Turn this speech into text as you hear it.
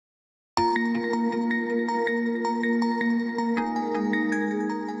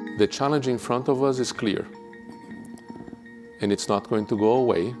The challenge in front of us is clear, and it's not going to go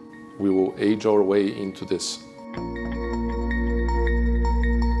away. We will age our way into this.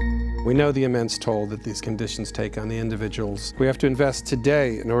 We know the immense toll that these conditions take on the individuals. We have to invest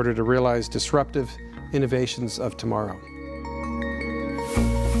today in order to realize disruptive innovations of tomorrow.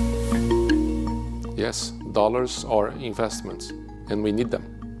 Yes, dollars are investments, and we need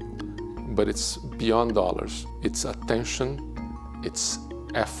them. But it's beyond dollars. It's attention, it's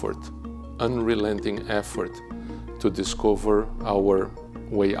effort, unrelenting effort to discover our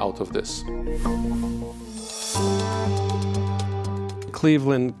way out of this.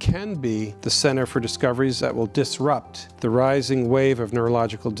 Cleveland can be the center for discoveries that will disrupt the rising wave of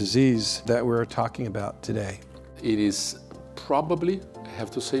neurological disease that we're talking about today. It is probably, I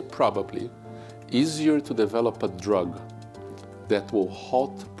have to say probably, easier to develop a drug that will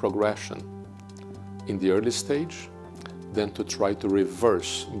halt progression in the early stage than to try to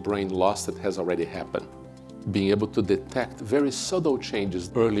reverse brain loss that has already happened. Being able to detect very subtle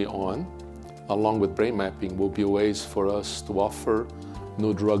changes early on, along with brain mapping, will be ways for us to offer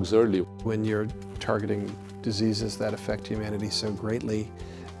new drugs early. When you're targeting diseases that affect humanity so greatly,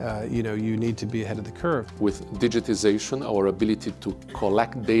 you need to be ahead of the curve. With digitization, our ability to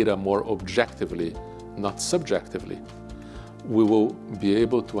collect data more objectively, not subjectively, we will be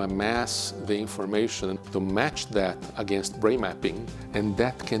able to amass the information to match that against brain mapping, and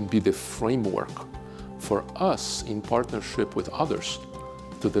that can be the framework for us in partnership with others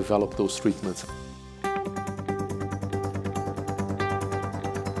to develop those treatments.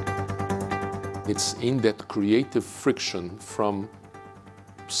 It's in that creative friction from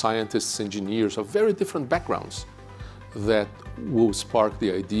scientists, engineers of very different backgrounds that will spark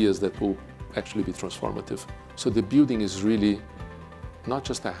the ideas that will actually be transformative. So the building is really not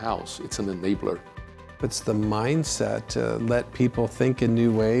just a house, it's an enabler. It's the mindset to let people think in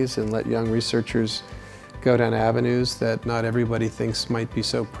new ways and let young researchers go down avenues that not everybody thinks might be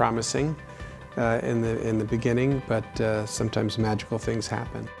so promising in the beginning, but sometimes magical things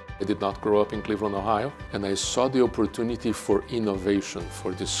happen. I did not grow up in Cleveland, Ohio, and I saw the opportunity for innovation,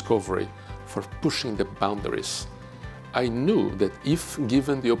 for discovery, for pushing the boundaries. I knew that if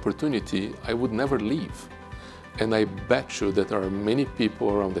given the opportunity, I would never leave. And I bet you that there are many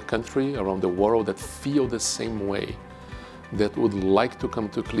people around the country, around the world, that feel the same way, that would like to come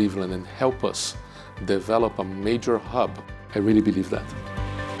to Cleveland and help us develop a major hub. I really believe that.